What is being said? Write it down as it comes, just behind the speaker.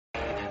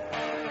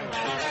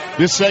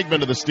This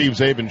segment of the Steve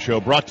Zabin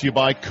Show brought to you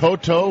by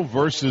Cotto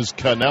versus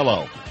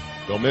Canelo.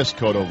 Don't miss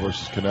Cotto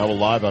versus Canelo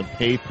live on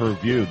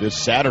pay-per-view this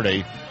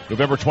Saturday,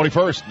 November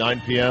 21st,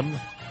 9 p.m.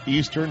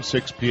 Eastern,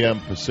 6 p.m.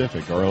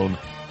 Pacific. Our own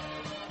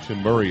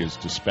Tim Murray is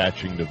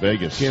dispatching to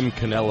Vegas. Tim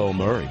Canelo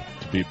Murray.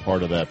 To be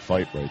part of that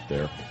fight right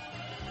there.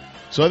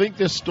 So I think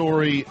this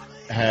story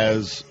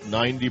has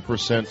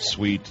 90%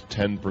 sweet,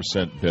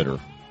 10% bitter,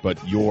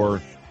 but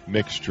your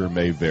mixture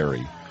may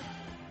vary.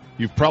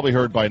 You've probably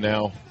heard by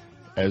now,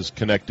 as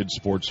connected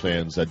sports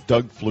fans, that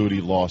Doug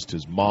Flutie lost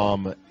his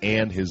mom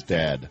and his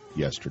dad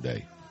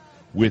yesterday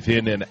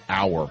within an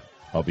hour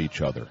of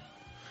each other.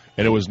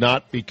 And it was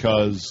not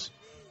because,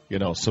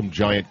 some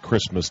giant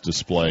Christmas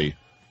display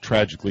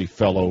tragically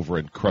fell over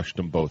and crushed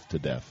them both to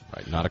death.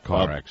 Right, not a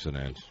car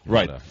accident.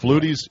 Right.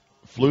 Flutie's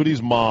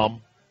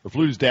mom, or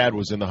Flutie's dad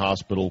was in the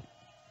hospital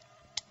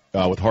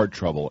with heart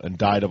trouble and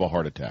died of a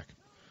heart attack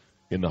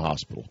in the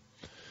hospital.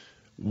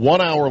 1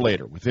 hour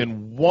later,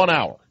 within 1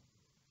 hour,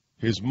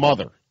 his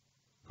mother,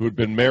 who had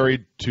been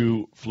married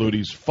to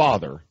Flutie's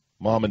father,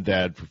 mom and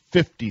dad, for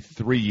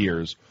 53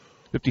 years.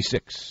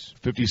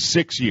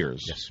 56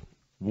 years. Yes.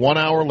 1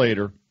 hour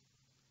later,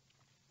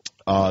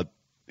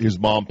 his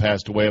mom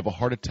passed away of a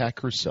heart attack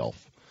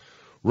herself.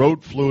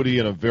 Wrote Flutie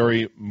in a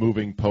very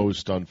moving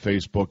post on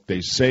Facebook, "They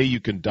say you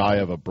can die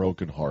of a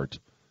broken heart,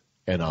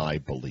 and I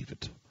believe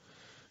it."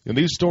 And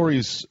these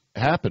stories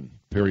happen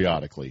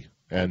periodically,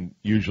 and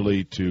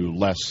usually to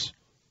less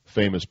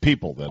famous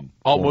people than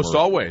almost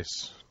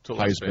always to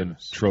less Heisman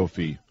famous.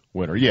 Trophy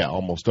winner. Yeah,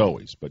 almost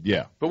always, but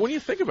yeah. But when you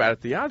think about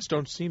it, the odds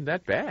don't seem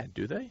that bad,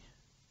 do they?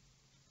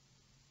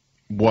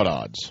 What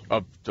odds?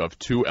 Of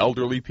two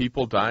elderly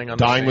people dying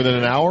within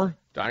an hour?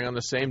 Dying on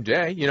the same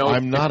day.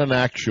 I'm not an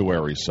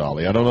actuary,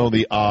 Solly. I don't know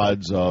the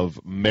odds of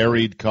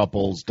married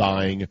couples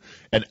dying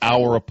an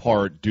hour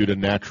apart due to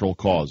natural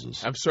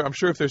causes. I'm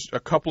sure if there's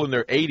a couple in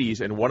their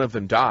 80s and one of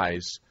them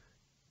dies,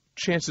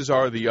 chances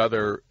are the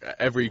other,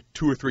 every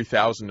 2,000 or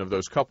 3,000 of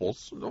those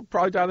couples, they'll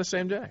probably die the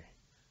same day.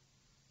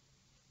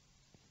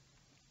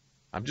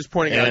 I'm just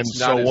pointing out it's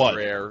not as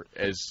rare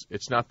as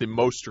it's not the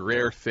most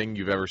rare thing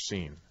you've ever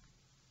seen.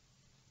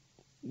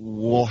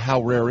 Well,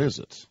 how rare is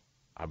it?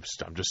 I'm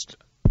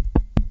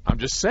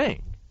just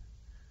saying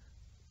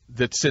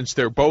that since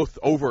they're both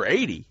over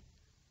 80,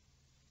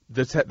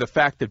 the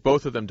fact that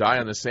both of them die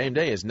on the same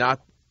day is not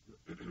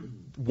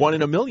 1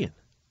 in a million.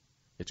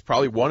 It's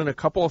probably 1 in a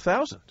couple of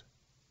thousand.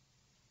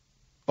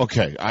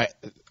 Okay, I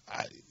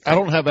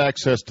don't have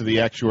access to the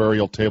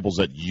actuarial tables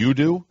that you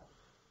do,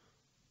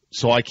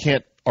 so I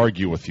can't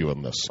argue with you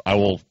on this. I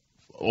will.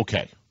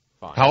 Okay.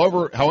 Fine.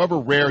 However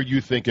rare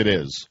you think it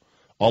is,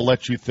 I'll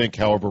let you think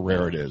however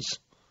rare it is.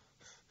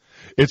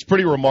 It's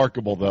pretty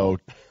remarkable, though,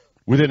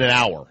 within an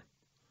hour,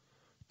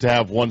 to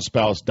have one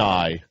spouse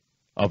die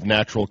of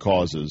natural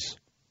causes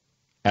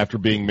after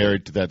being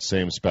married to that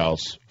same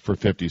spouse for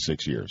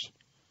 56 years.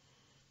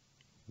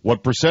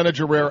 What percentage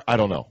are rare? I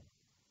don't know.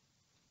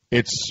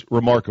 It's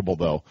remarkable,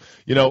 though.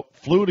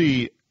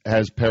 Flutie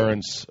has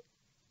parents.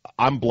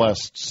 I'm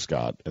blessed,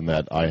 Scott, in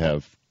that I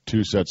have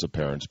two sets of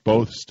parents,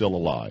 both still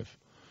alive,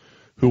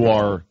 who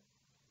are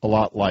a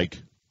lot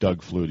like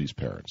Doug Flutie's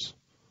parents,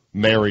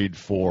 married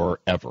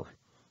forever.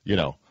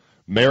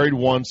 Married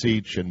once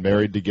each and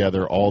married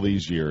together all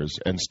these years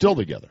and still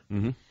together.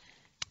 Mm-hmm.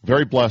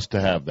 Very blessed to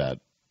have that.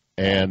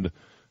 And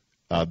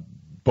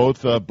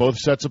both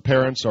sets of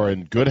parents are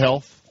in good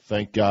health.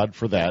 Thank God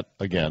for that,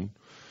 again.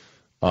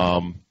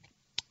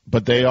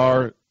 But they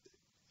are,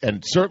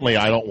 and certainly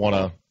I don't want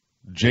to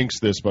jinx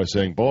this by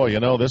saying, boy,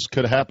 this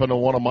could happen to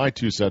one of my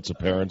two sets of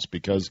parents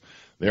because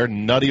they're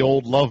nutty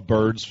old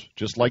lovebirds,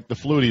 just like the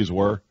Fluties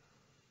were.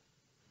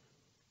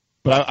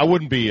 But I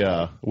wouldn't be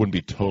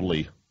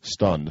totally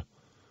stunned.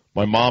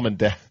 My mom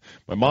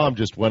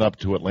just went up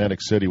to Atlantic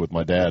City with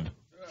my dad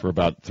for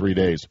about 3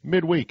 days,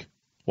 midweek.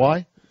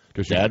 Why?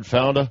 Because Dad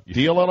found a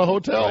deal on a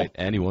hotel. Right,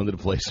 and he wanted to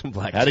play some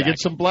blackjack. Had to get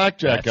some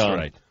blackjack That's on.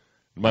 Right.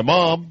 My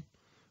mom,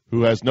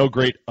 who has no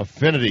great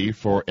affinity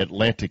for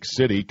Atlantic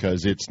City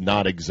because it's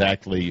not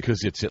exactly...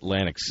 Because it's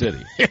Atlantic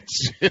City.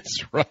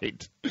 It's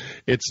right.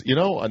 It's,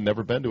 I've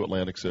never been to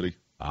Atlantic City.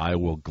 I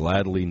will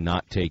gladly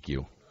not take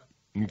you.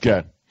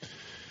 Okay.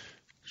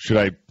 Should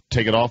I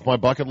take it off my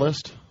bucket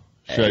list?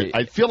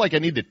 I feel like I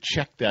need to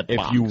check that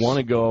box. If you want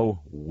to go,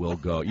 we'll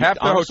go. Half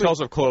the hotels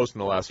have closed in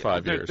the last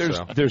 5 years.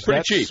 There's pretty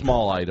that cheap.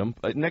 Small item.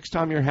 Next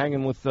time you're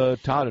hanging with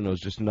Todd and knows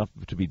just enough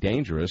to be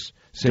dangerous,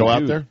 say, go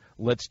out there.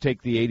 Let's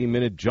take the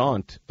 80-minute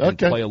jaunt and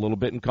play a little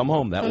bit and come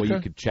home. That way you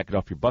could check it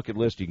off your bucket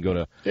list. You can go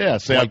to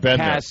I've been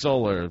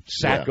Castle or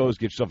Sacco's,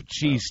 get yourself a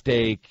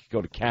cheesesteak,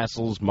 go to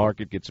Castle's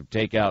Market, get some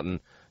takeout, and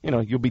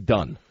you'll be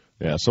done.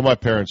 Yeah, so my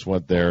parents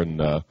went there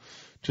and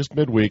just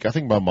midweek. I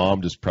think my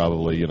mom just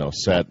probably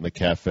sat in the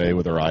cafe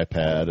with her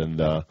iPad and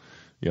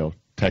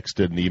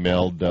texted and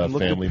emailed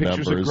family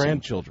members. Pictures of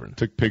grandchildren.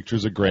 Took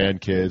pictures of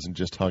grandkids and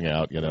just hung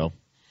out.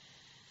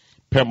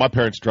 My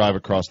parents drive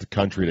across the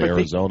country to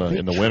Arizona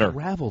in the winter. They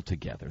travel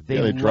together.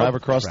 They drive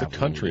across the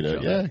country to.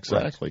 Yeah,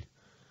 exactly.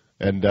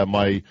 Right.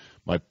 And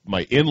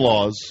my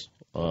in-laws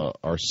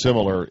are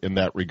similar in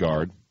that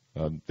regard.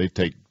 They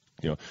take,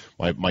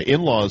 my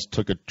in-laws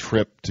took a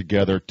trip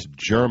together to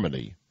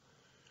Germany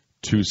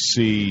to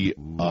see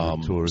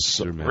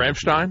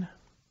Rammstein.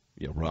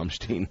 Yeah,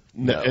 Rammstein.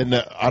 And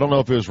I don't know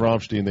if it was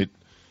Rammstein. They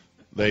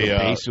the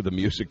base of the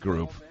music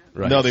group.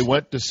 Right. No, they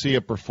went to see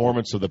a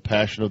performance of the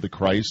Passion of the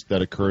Christ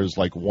that occurs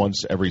like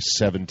once every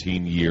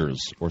 17 years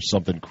or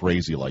something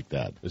crazy like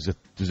that. Is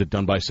it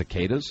done by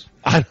cicadas?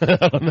 I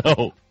don't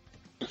know.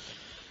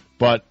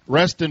 But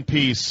rest in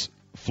peace,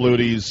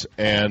 Fluties,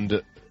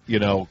 and,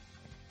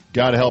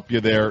 God help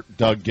you there,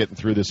 Doug, getting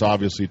through this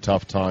obviously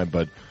tough time,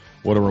 but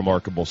what a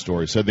remarkable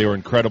story. Said they were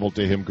incredible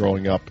to him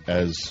growing up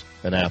as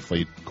an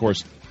athlete. Of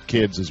course,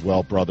 kids as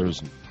well, brothers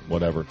and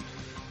whatever.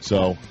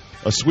 So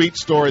a sweet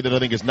story that I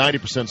think is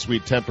 90%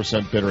 sweet,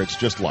 10% bitter. It's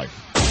just life.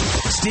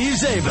 Steve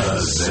Czabe.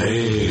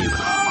 Czabe.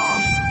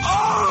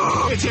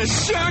 Oh, it's a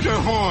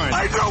Sagerhorn.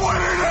 I know what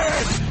it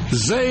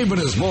is. Czabe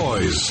and his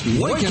boys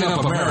waking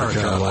up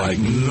America like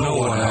no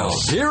one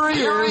else. Here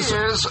he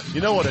is.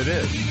 You know what it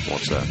is?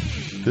 What's that?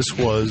 This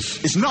was...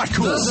 It's not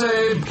cool.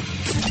 The Czabe.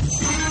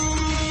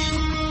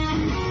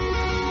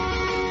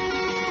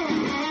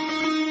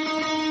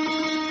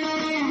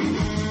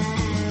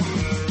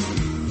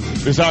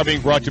 This hour being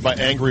brought to you by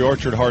Angry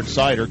Orchard Hard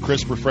Cider.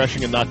 Crisp,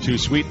 refreshing, and not too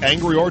sweet.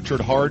 Angry Orchard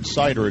Hard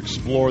Cider.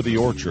 Explore the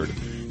orchard.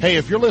 Hey,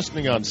 if you're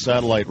listening on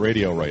satellite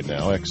radio right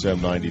now,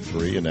 XM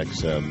 93 and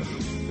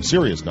XM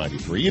Sirius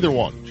 93, either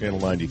one, channel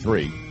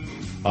 93,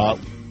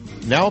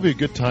 now would be a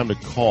good time to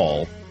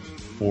call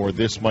for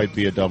This Might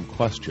Be a Dumb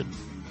Question.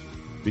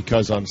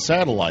 Because on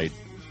satellite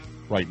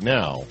right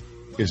now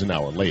is an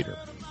hour later.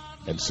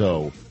 And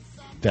so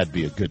that'd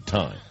be a good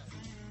time.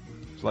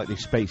 Slightly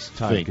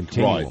space-time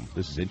continuum. Right.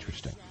 This is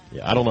interesting.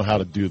 Yeah, I don't know how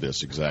to do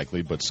this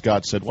exactly, but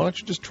Scott said, why don't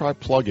you just try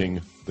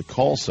plugging the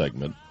call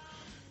segment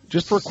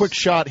just for a quick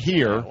shot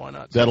here. Why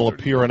not? That'll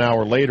appear an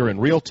hour later in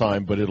real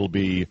time, but it'll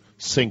be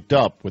synced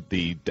up with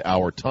the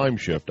hour time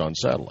shift on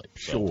satellite.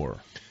 Sure. So,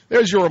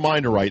 there's your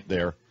reminder right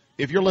there.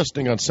 If you're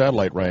listening on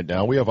satellite right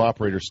now, we have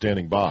operators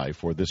standing by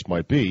for This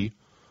Might Be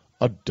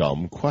a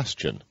Dumb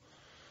Question.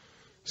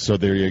 So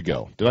there you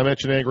go. Did I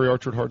mention Angry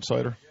Orchard Hard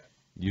Cider?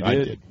 You I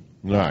did. did.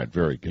 All right,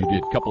 very good. You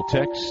did. A couple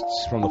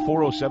texts from the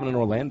 407 in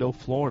Orlando,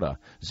 Florida.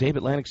 Czabe,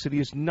 Atlantic City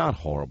is not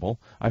horrible.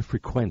 I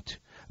frequent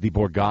the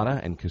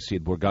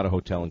Borgata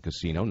Hotel and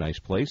Casino. Nice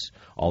place.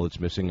 All that's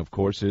missing, of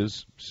course,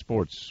 is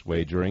sports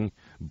wagering.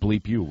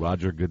 Bleep you,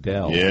 Roger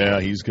Goodell.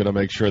 Yeah, he's going to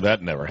make sure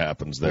that never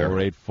happens there.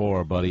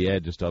 484, Buddy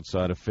Ed, just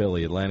outside of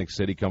Philly. Atlantic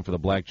City, come for the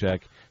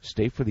blackjack.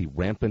 Stay for the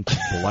rampant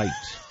blight.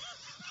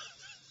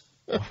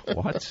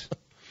 What?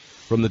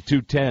 From the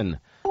 210.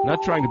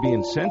 Not trying to be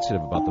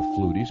insensitive about the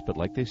Fluties, but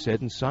like they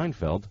said in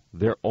Seinfeld,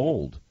 they're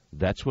old.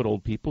 That's what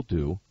old people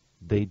do.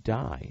 They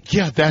die.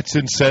 Yeah, that's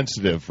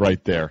insensitive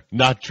right there.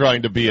 Not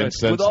trying to be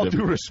insensitive. With all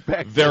due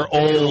respect. They're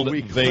old.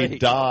 They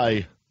late.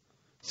 die.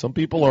 Some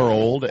people are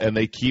old, and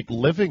they keep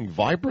living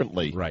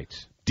vibrantly. Right.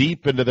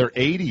 Deep into their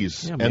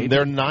 80s and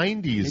their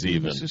 90s maybe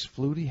even. Mrs.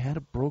 Flutie had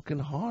a broken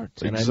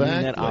heart. And Exactly. I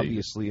mean that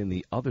obviously in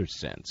the other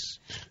sense.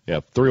 Yeah,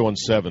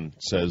 317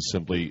 says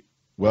simply,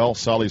 well,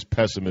 Solly's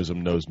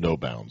pessimism knows no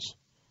bounds.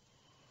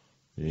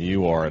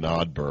 You are an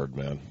odd bird,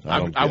 man.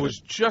 I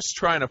was just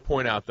trying to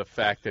point out the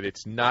fact that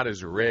it's not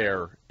as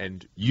rare.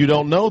 And you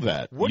don't know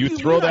that. What You do you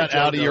throw mean I that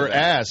don't out of know your that?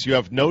 ass. You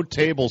have no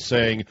table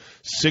saying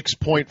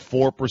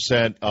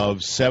 6.4% of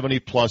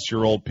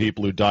 70-plus-year-old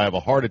people who die of a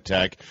heart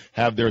attack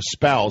have their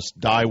spouse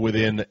die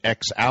within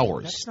X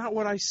hours. That's not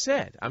what I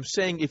said. I'm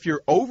saying if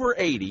you're over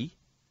 80,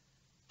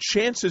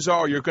 chances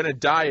are you're going to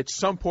die at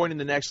some point in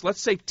the next,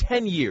 let's say,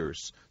 10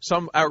 years,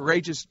 some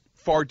outrageous,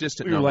 far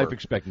distant Your number. life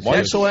expectancy. Why are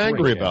you so is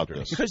angry shrink about after.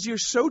 this? Because you're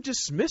so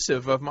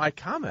dismissive of my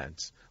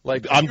comments.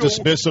 Like I'm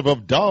dismissive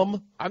of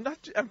dumb. I'm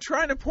not. I'm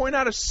trying to point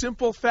out a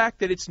simple fact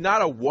that it's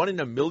not a 1 in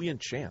a million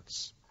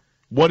chance.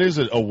 What is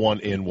it, a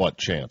 1 in what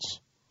chance?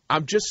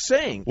 I'm just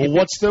saying. Well,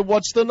 what's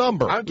the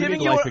number? I'm giving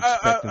need you life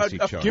expectancy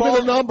a chart. Give me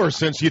the number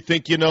since you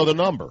think you know the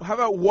number. How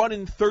about 1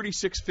 in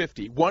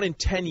 3650? 1 in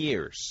 10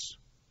 years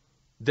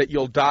that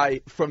you'll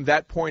die from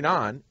that point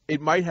on. It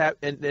might have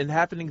and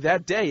happening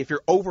that day. If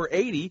you're over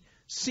 80,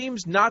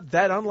 seems not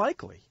that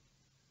unlikely.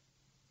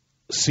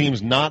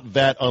 Seems not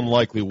that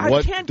unlikely. I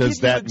What can't does give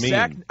you that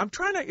exact, mean? I'm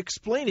trying to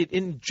explain it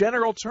in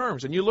general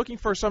terms, and you're looking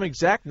for some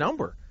exact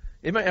number.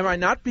 Am I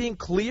not being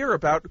clear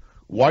about?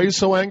 Why are you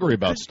so angry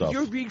about stuff?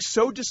 You're being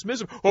so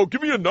dismissive. Oh,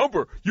 give me a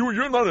number.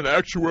 You're not an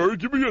actuary.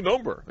 Give me a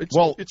number. It's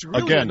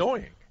really again,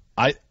 annoying.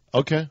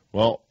 Okay.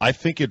 Well, I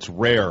think it's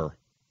rare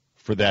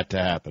for that to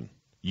happen.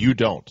 You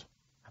don't.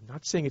 I'm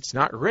not saying it's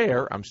not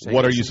rare. I'm saying.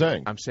 What are you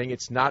saying? I'm saying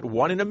it's not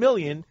 1 in a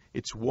million.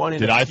 It's 1 in.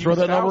 Did a I few throw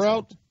that thousand. number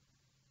out?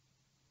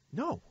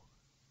 No.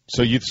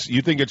 So you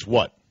think it's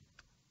what?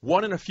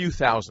 1 in a few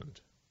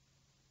thousand.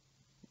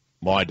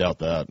 Well, I doubt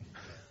that.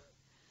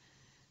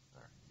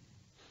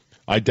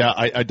 I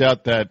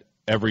doubt that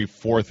every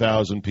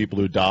 4,000 people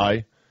who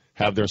die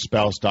have their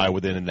spouse die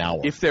within an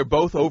hour. If they're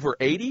both over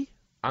 80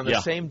 on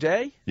the same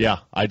day? Yeah,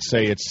 I'd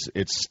say it's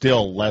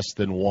still less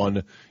than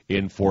 1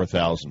 in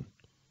 4,000.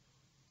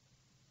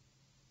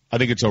 I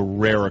think it's a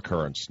rare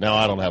occurrence. Now,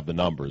 I don't have the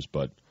numbers,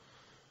 but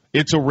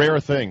It's a rare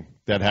thing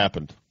that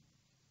happened.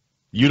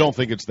 You don't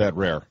think it's that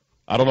rare.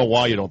 I don't know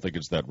why you don't think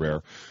it's that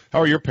rare. How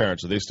are your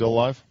parents? Are they still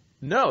alive?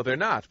 No, they're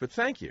not, but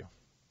thank you.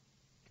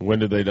 When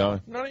did they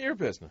die? None of your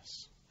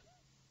business.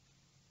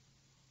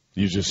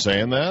 You just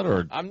saying that,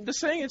 or I'm just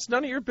saying it's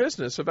none of your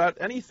business about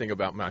anything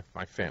about my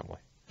family.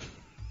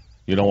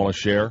 you don't want to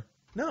share?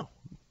 No.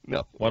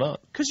 No. Why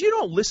not? Because you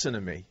don't listen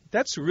to me.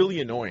 That's really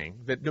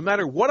annoying, that no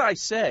matter what I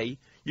say,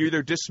 you're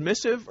either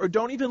dismissive or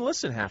don't even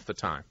listen half the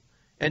time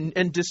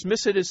and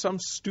dismiss it as some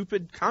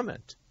stupid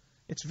comment.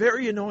 It's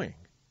very annoying.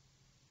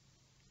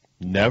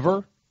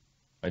 Never?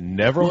 I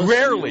never listen to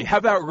Rarely. you? How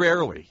about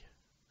rarely?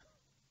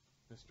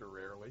 Mr.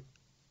 Rarely.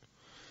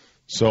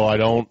 So I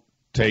don't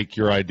take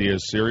your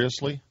ideas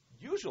seriously?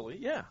 Usually,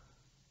 yeah.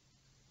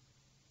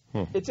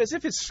 It's as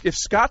if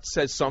Scott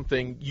says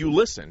something, you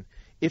listen.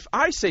 If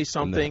I say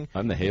something,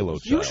 I'm the Halo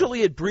child.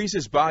 usually it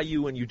breezes by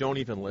you and you don't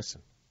even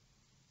listen.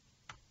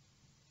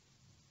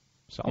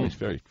 Solly's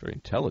very, very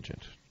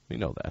intelligent. We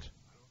know that.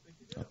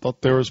 I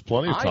thought there was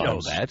plenty of times. I know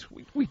that.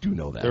 We do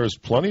know that. There was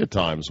plenty of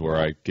times where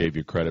I gave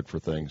you credit for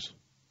things.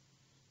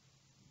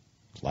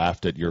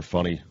 Laughed at your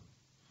funny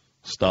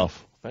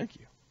stuff. Thank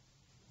you.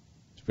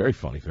 It's very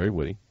funny, very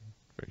witty,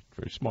 very,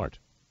 very smart.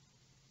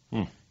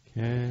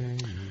 Can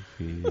you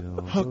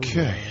feel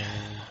Okay.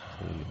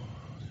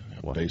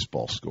 What?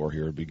 Baseball score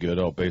here would be good.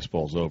 Oh,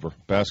 baseball's over.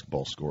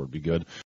 Basketball score would be good.